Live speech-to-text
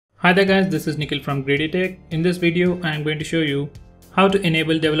Hi there guys, this is Nikhil from GreedyTech. In this video, I am going to show you how to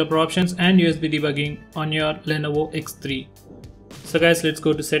enable developer options and USB debugging on your Lenovo X3. So guys, let's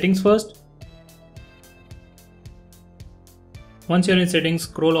go to settings first. Once you're in settings,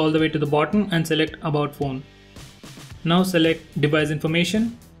 scroll all the way to the bottom and select about phone. Now select device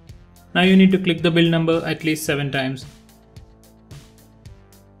information. Now you need to click the build number at least 7 times.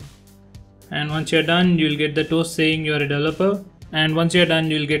 And once you're done, you'll get the toast saying you are a developer. And once you're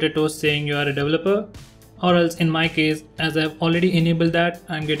done, you'll get a toast saying you are a developer, or else in my case, as I've already enabled that,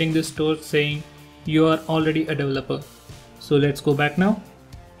 I'm getting this toast saying you are already a developer. So let's go back now.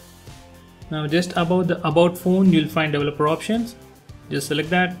 Now just above the about phone, you'll find developer options. Just select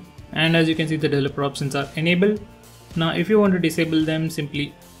that, and as you can see, the developer options are enabled. Now if you want to disable them,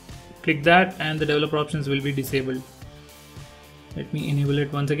 simply click that and the developer options will be disabled. Let me enable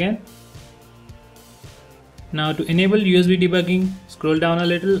it once again. Now to enable USB debugging, scroll down a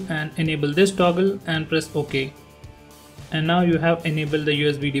little and enable this toggle and press OK. And now you have enabled the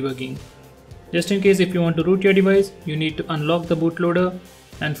USB debugging. Just in case if you want to root your device, you need to unlock the bootloader,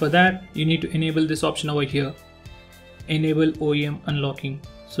 and for that you need to enable this option over here, enable OEM unlocking.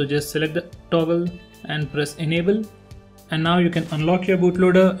 So just select the toggle and press enable, and now you can unlock your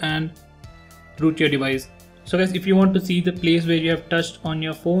bootloader and root your device. So guys, if you want to see the place where you have touched on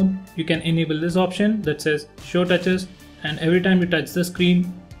your phone, you can enable this option that says show touches, and every time you touch the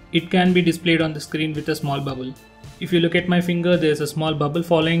screen, it can be displayed on the screen with a small bubble. If you look at my finger, there's a small bubble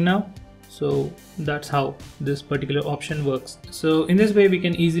following now. So that's how this particular option works. So in this way, we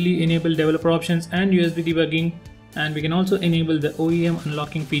can easily enable developer options and USB debugging, and we can also enable the OEM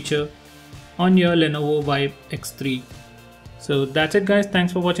unlocking feature on your Lenovo Vibe X3. So that's it guys,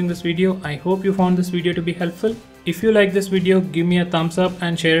 thanks for watching this video. I hope you found this video to be helpful. If you like this video, give me a thumbs up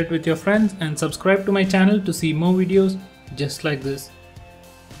and share it with your friends, and subscribe to my channel to see more videos just like this.